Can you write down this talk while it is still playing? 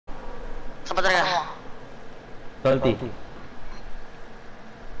Saan ba talaga? Salty.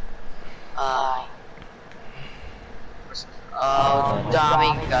 Ay.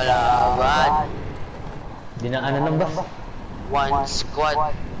 Daming kalaban. Dinaanan ng bus. One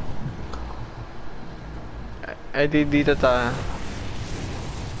squad. Ay, dito ta.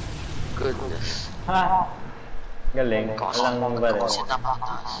 Goodness. Ha? Galing. Alang ba rin?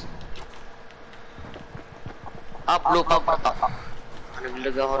 Blue pump.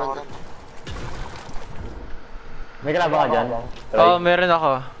 Naglag ako rin. May kalaban ka dyan? Oo, meron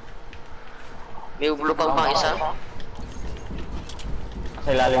ako. May blue pump pang isa. Sa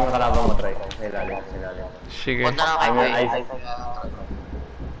ilalim ng kalaban mo, try. Sa ilalim. Sige. Punta na kayo Ay,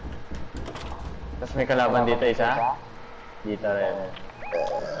 tapos may kalaban dito isa. Dito rin.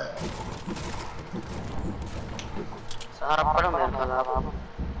 Sa harap pa lang meron kalaban.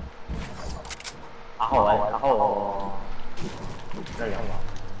 Ako.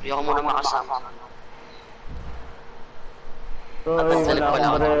 Hindi ako muna makasama. Wala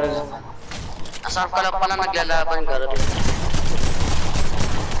akong baril. Nasa harap ka lang pala naglalaban, Garot.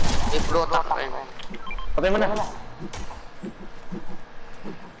 May blue attack rin. Patay mo na.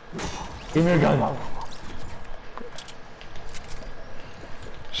 Gun.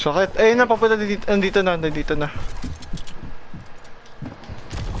 Sakit. Ayun na, papunta dito. Nandito na.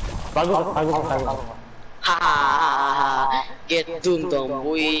 Bago. Ha! Get doomed,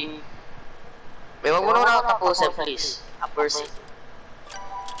 boy. May wag mo naman ako tapusin, please. Percy.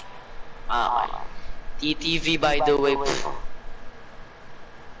 Okay. TTV, by the way.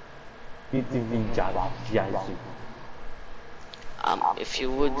 TTV Jazzy. If you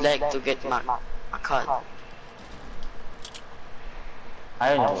would like to get my cut.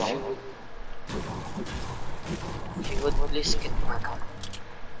 Ayaw niya ba? If you would please get my cut.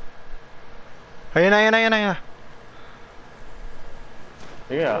 Ayun na.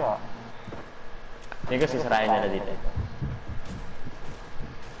 Sige ah. Hindi ko sisirain nila dito.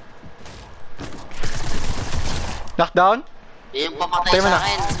 Knockdown? Yung pamatay Tayo mo sa na.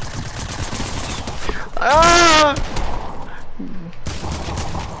 akin. Ah!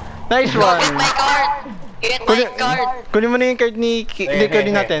 Nice Get one! my card! Get my card! Kunin mo na yung card ni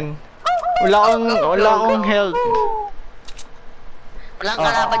natin. Wala akong health. Walang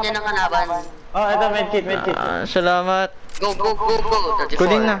kalaban niya ng kalaban. Oh, ito medkit. Salamat. Go! 34.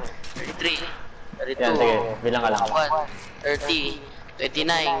 Kunin na. 33. 32. Yan, sige. Bilang ka lang. 30.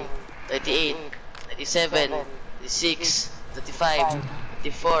 29. 38. 37. 36. 35.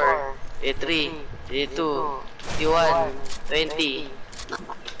 34. 33. 32. 31. 20.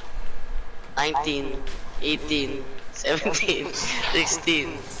 19. 18. 17.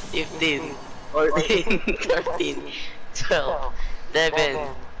 16. 15. 14. 13. 12. 11.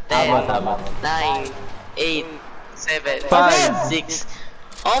 10. 9. 8. 7. 5. 6.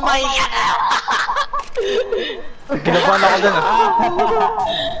 Oh my God! Kinabahan ako dun ah.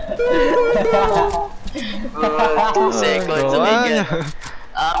 2 seconds, oh my Gawan. God.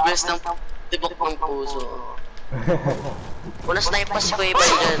 Ang bilis ng tibok ng puso. Una snipe pa si Kuya Iba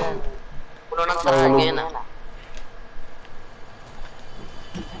dyan. Puno ng target yan ah.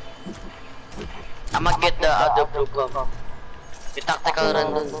 I'ma get the other blue pump. May tactical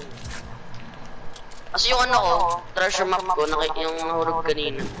run dun. Kasi yung ano ko, treasure map ko, yung nahulog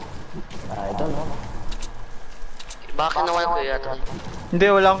kanina. I don't know. Baka naman ko yata.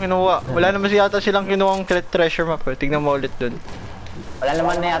 Hindi, wala akong kinuha. Wala naman yata silang kinuha ang treasure map eh. Tignan mo ulit dun. Wala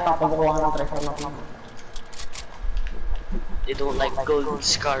naman na yata kumukuha ng treasure map. They don't like gold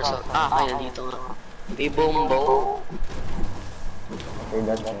scars. Kaya nandito nga. May bombo. Okay,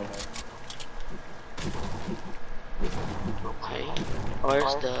 that's it. Okay.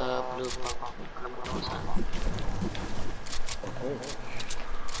 Where's the blue pump? Ano mo ako saan?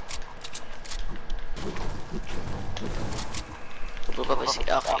 Ito pa ba si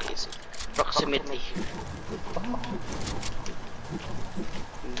Aki? Approximately.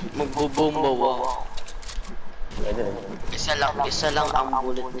 Magbubombo ako. Pwede rin. Isa lang ang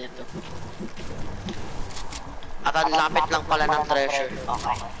bullet nito. At ang lapit lang pala ng treasure.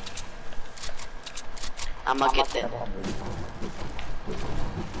 Okay. I'ma get it.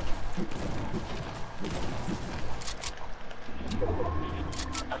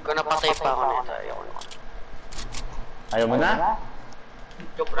 Kung napatay pa ako nito, ayoko na. Ayaw mo na?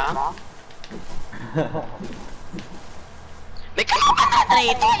 Joke lang. May kalaban na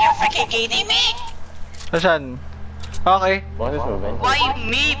dito, you freaking kidding me? Saan? Okay. Boses mo, Ben? Why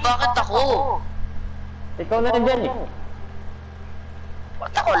me? Bakit ako? Ikaw na rin dyan eh.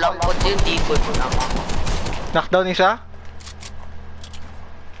 Ba't ako lang? Ba't yung decoy ko lang? Knockdown isa?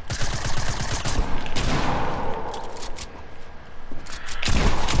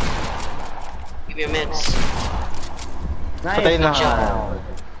 Give me meds. Nice. Patay na.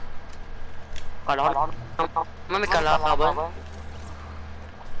 Kala ko, may kala ka ba?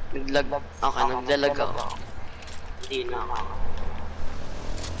 Naglag. Okay, naglalag ako. Hindi na ako.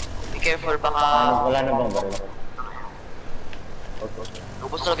 Be careful, baka... Wala na bang baril?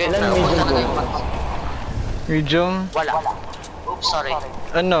 Ubus talaga yun. Ubus talaga yung mags. Medium. Wala. Oops, sorry.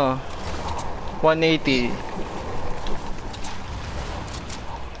 Ano? 180.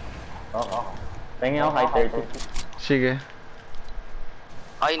 Oo. Tingin ako kahit 30. Sige.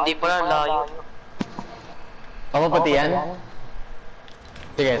 Ay, hindi pala, layo. Ako pati yan?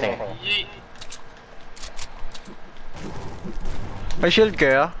 Sige, sige. May shield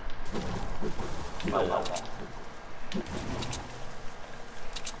kaya? Wala.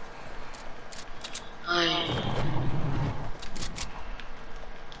 Ay.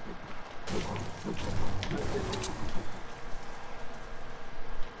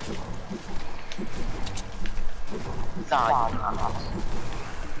 Layo.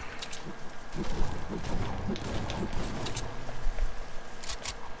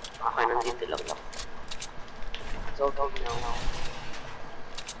 Okay, nandito lang. So, go now.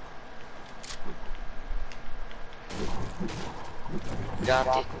 Got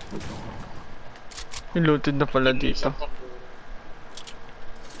it. Looted na pala dito.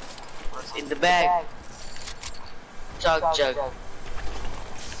 What's in the bag? Chug.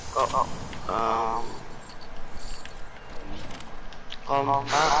 Oh.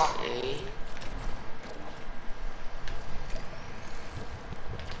 Compact A.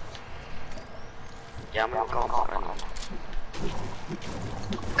 Yaman compact ano.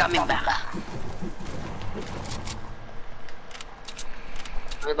 Coming back.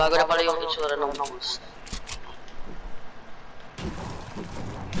 May bago na pala yung itsura ng boost.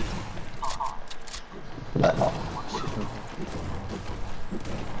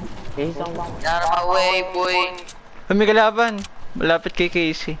 Isang Get away, boy! Ay, may kalaban. Malapit kay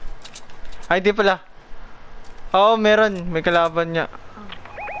Casey. Ay, di pala. Oo, meron. May kalaban niya.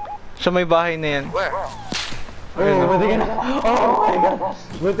 Sa may bahay na yan. Where? Ayun, buti ka na. Oh my god.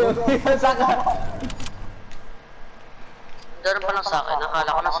 Buti ka saka. Meron pa lang sa akin. Nakala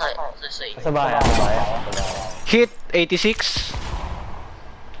ko na sa inyo. Sa bahay, sa bahay. Hit 86.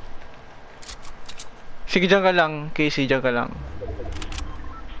 Sige, dyan ka lang. Casey, dyan ka lang.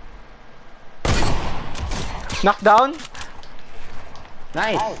 Knockdown?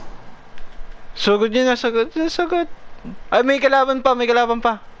 Nice. Sugod yun na, sugod. Ay, may kalaban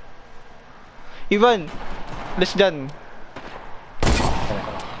pa. Ivan, let's done.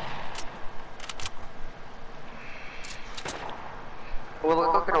 Huwag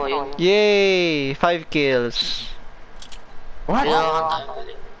ko kinuha yun. Yay! 5 kills. What? Kailangan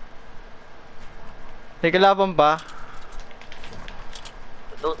tayo. May kalaban pa.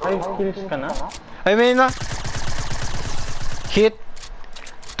 Ay, kills ka na? Ay, may na. Hit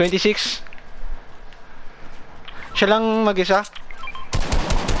 26. Siya lang mag-isa.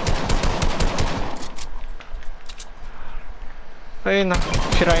 Ayun na,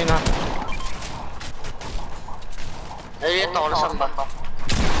 sirain na. Nalilito ako na samba.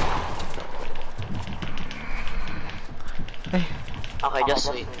 Ay, Okay, just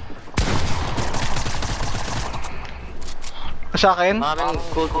wait. sa akin? Maraming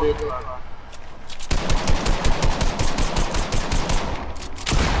gold dito.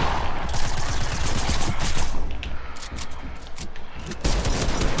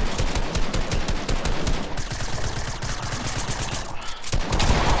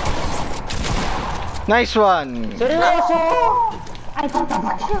 Nice one! Seryoso?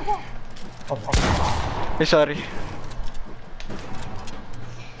 Ay, sorry.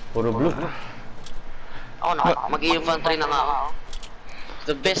 Puro blue. Ako na, mag-infantry na nga ako.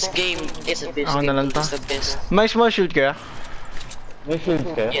 The best game is the best Ako game. na lang to. Is the best. May small shield kaya? May shields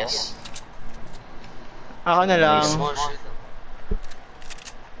kayo? Yes. Ako na lang. Small shield.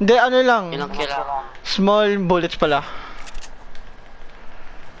 Hindi, ano lang. Ilang kailangan. Small bullets pala.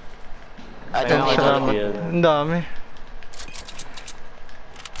 I Ayun, don't need Salamat. shield. Ang dami.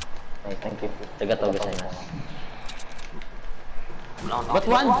 Ay, thank you. Taga-toga sa inyo. But But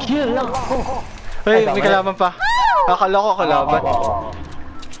one kill lang ako. Ay, Ay, may tama. kalaban pa. Akala ko kalaban.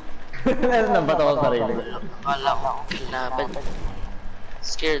 Nabato ko sarili. Akala ko kalaban.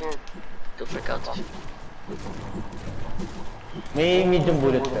 Scared to freak out. May medium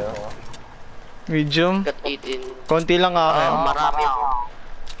bullet kayo. Medium. Got 18. Konti lang akin. Marami ako.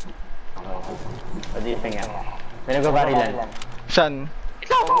 Pwede nga. May nagbabarilan. Saan?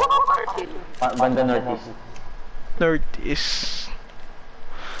 Ikaw ako mga party. Banda northeast. Northeast.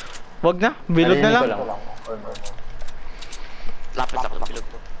 Wag na, bilog na Narinig lang. ko Lapit ako ng bilog.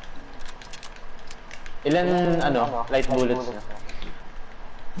 Ilan, ano, light bullets na?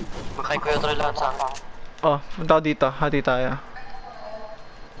 Makay Kuya Troy lahat sa akin. Oh, punta ko dito. Hati tayo.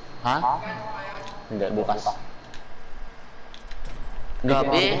 Ha? Hindi, bukas.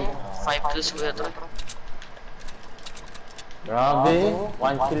 Grabe, 5 kills Kuya Troy. Grabe,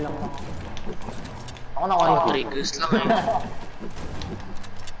 1 kill lang. Ako na 1 kill. 3 kills lang eh.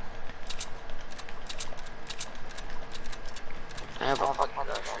 Ay, baka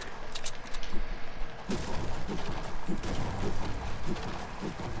pag-flash.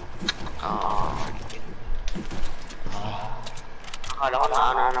 Akala ko na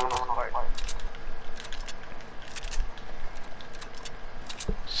ano naman ako card.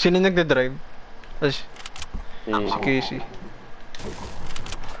 Sino nagda-drive? Si Si Casey.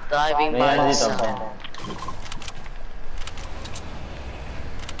 Driving may ano balance. dito, Ben.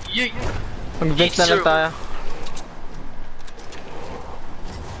 Yay! Mag-vent na lang tayo.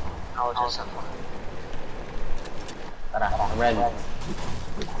 Ako dyan sa Tara, I'm ready.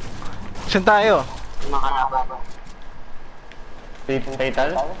 Saan tayo? makalaban.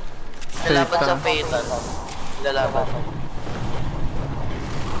 Fatal? Lalaban sa fatal. Lalaban.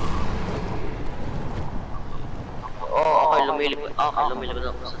 Oo, okay, lumilipad. Okay, lumilipad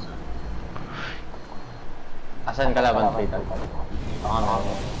ako sa Asan kalaban fatal? Baka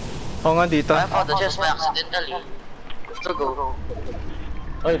naman. Oo nga dito. I found the chest by accidentally. Gusto go.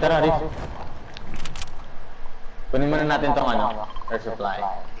 Oy, tara, Riz. Kunin muna natin tong ano, air supply.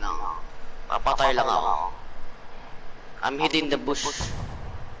 No. Papatay lang ako. I'm hitting the bush.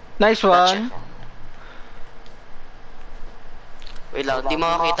 Nice one. Wait lang, di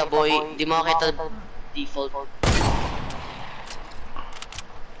makakita boy. Di makakita default.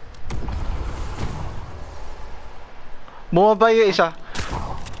 Bumaba yung isa.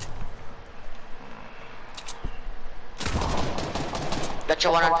 Gotcha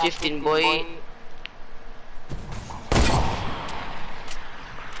 115 boy.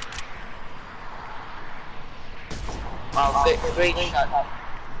 Wow, great shot.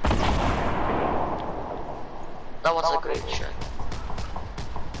 That was a great shot.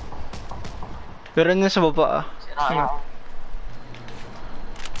 Pero na sa baba ah. Sira yun.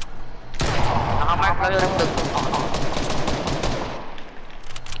 Nakamark lang yung ragdag.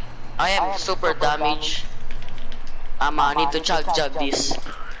 I am super damaged. I need to chug this.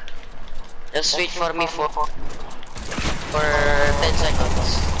 Just wait for me for 10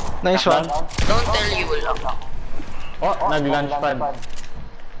 seconds. Nice one. Don't tell you lang. Oh, nag-launch pad.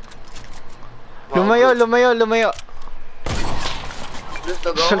 Lumayo, lumayo, lumayo.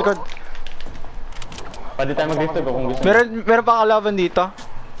 Gusto go? Sa likod. Pwede tayo mag-lift kung gusto. Meron pa kalaban dito.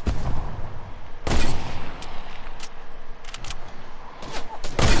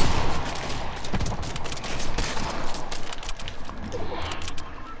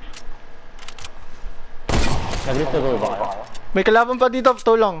 Nag-lift go ba kayo? May kalaban pa dito,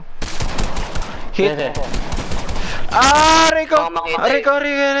 tulong. Hit. Yes, yes. Ah, Rico! Baka makita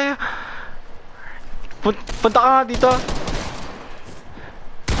eh. Rico. Punta ka nga dito.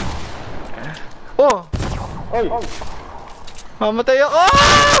 Oh! Oy! Mamatay ako!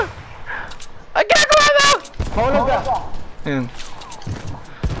 Ah! Ay, ginagawa mo! Mahulog ka! Ayun.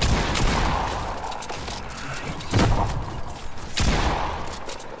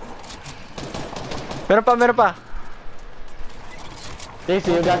 Meron pa.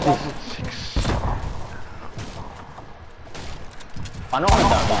 Casey, you got this. Paano ka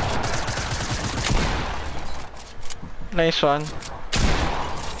nagdami? Nice one.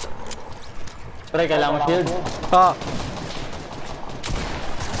 Pre, kailangan mo shield. Ah.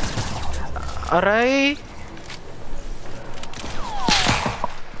 Aray.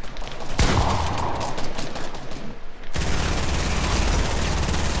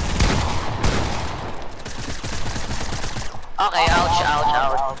 Okay, ouch.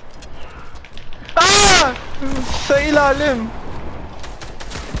 Ah! Sa ilalim.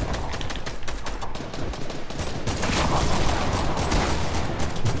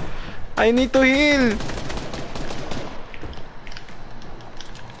 I need to heal.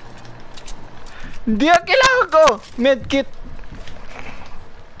 Hindi ang kailangan ko. Medkit.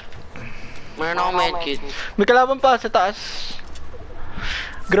 Meron akong medkit. May kalaban pa sa taas.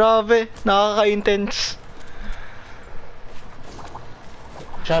 Grabe, nakaka-intense.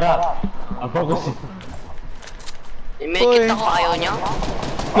 Shut up. I'm focusing. May medkit Uy. ako, ayaw niya.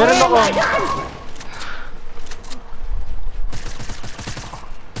 Meron ako.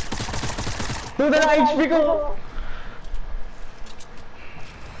 Duda na HP ko!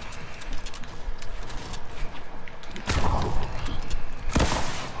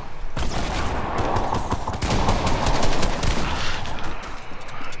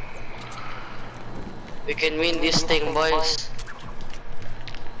 We can win this thing, boys.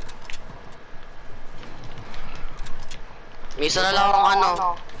 Misa na lang akong ano.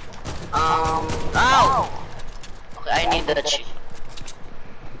 Ow! Okay, I need that shit.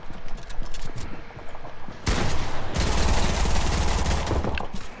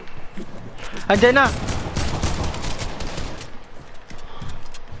 Andiyan na!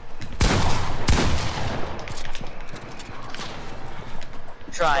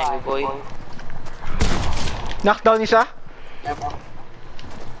 Try me, boy. Knockdown isa?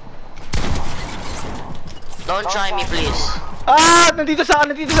 Don't try me, please. Ah! Nandito sa akin!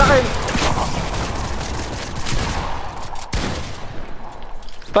 Nandito sa akin!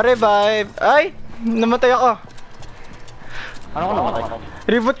 Pa-revive! Ay! Namatay ako! Ano ko namatay?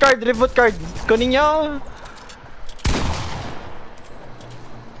 Reboot card! Reboot card! Kunin niyo!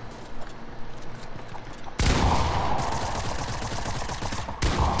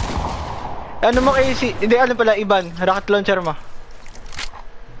 Ano mo kay si... Hindi, ano pala, Iban. Rocket launcher mo.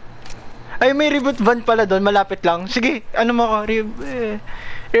 Ay, may reboot van pala doon. Malapit lang. Sige, ano mo ko?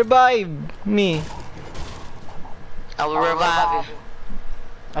 Revive me. I will revive you.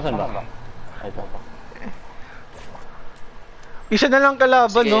 Asan ba? Ito. Isa na lang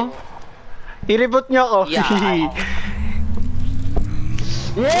kalaban, Sige. no? I-reboot niya ako. Yeah.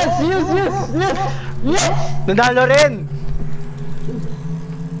 Yes! Yes! Yes! Yes! Yes! Nanalo rin!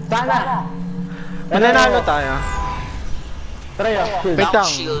 Sana! Mananalo tayo. Try ah. Wait Without lang.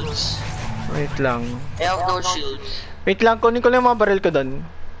 shields. Wait lang. I have no shields. Wait lang, kunin ko lang yung mga baril ko doon.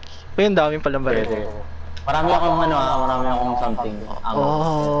 Uy, ang dami palang baril. Marami akong ano marami akong something.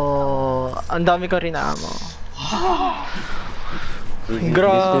 Oh, ang dami ko rin na ammo.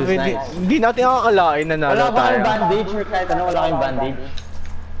 Grabe, hindi natin akakalain na Wala nalo ba kayong tayo. bandage or kahit ano? Wala kayong bandage?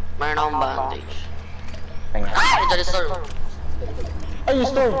 Meron akong bandage. Tanga. Ah! Ito the store. Ay, yung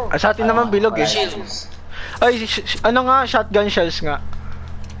store! Ah, sa atin naman bilog eh. Shields. Ay, ano nga, shotgun shells nga.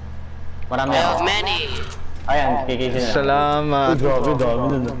 Marami I ako. have many. Ayan, kikisin na. Salamat. Grabe, dami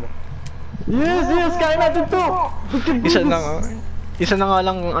na. Yes, yes! Kaya natin to! Isa na nga. Isa na nga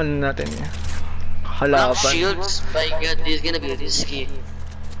lang ano natin. Without Halapan. shields. My god, this is gonna be risky.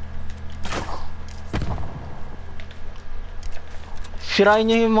 Sirain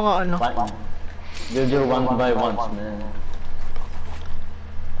niyo yung mga ano. Jojo one by ones, man.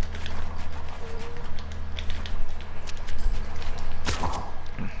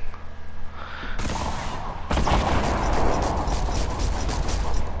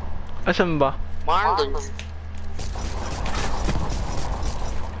 Asan ba? Maran dun.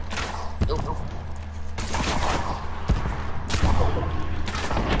 Nope.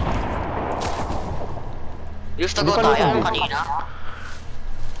 Used to go Hindi pa tayo luto. kanina.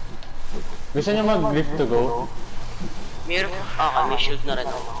 Gusto niyo mag-lift to go? Mir, may shield na rin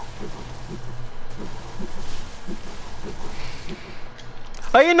ako.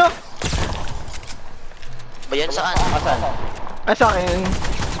 Ayun o! Ba yan saan? Asan? Ah, sa akin.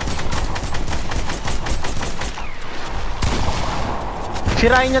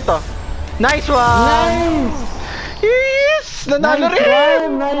 Sirain niyo to. Nice one! Nice! Yes! Nanalo Nice rin!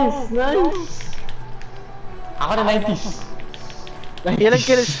 one! Nice! Nice! Ako na 90s.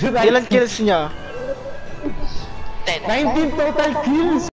 Ilang kills niya? 10. 19 total kills!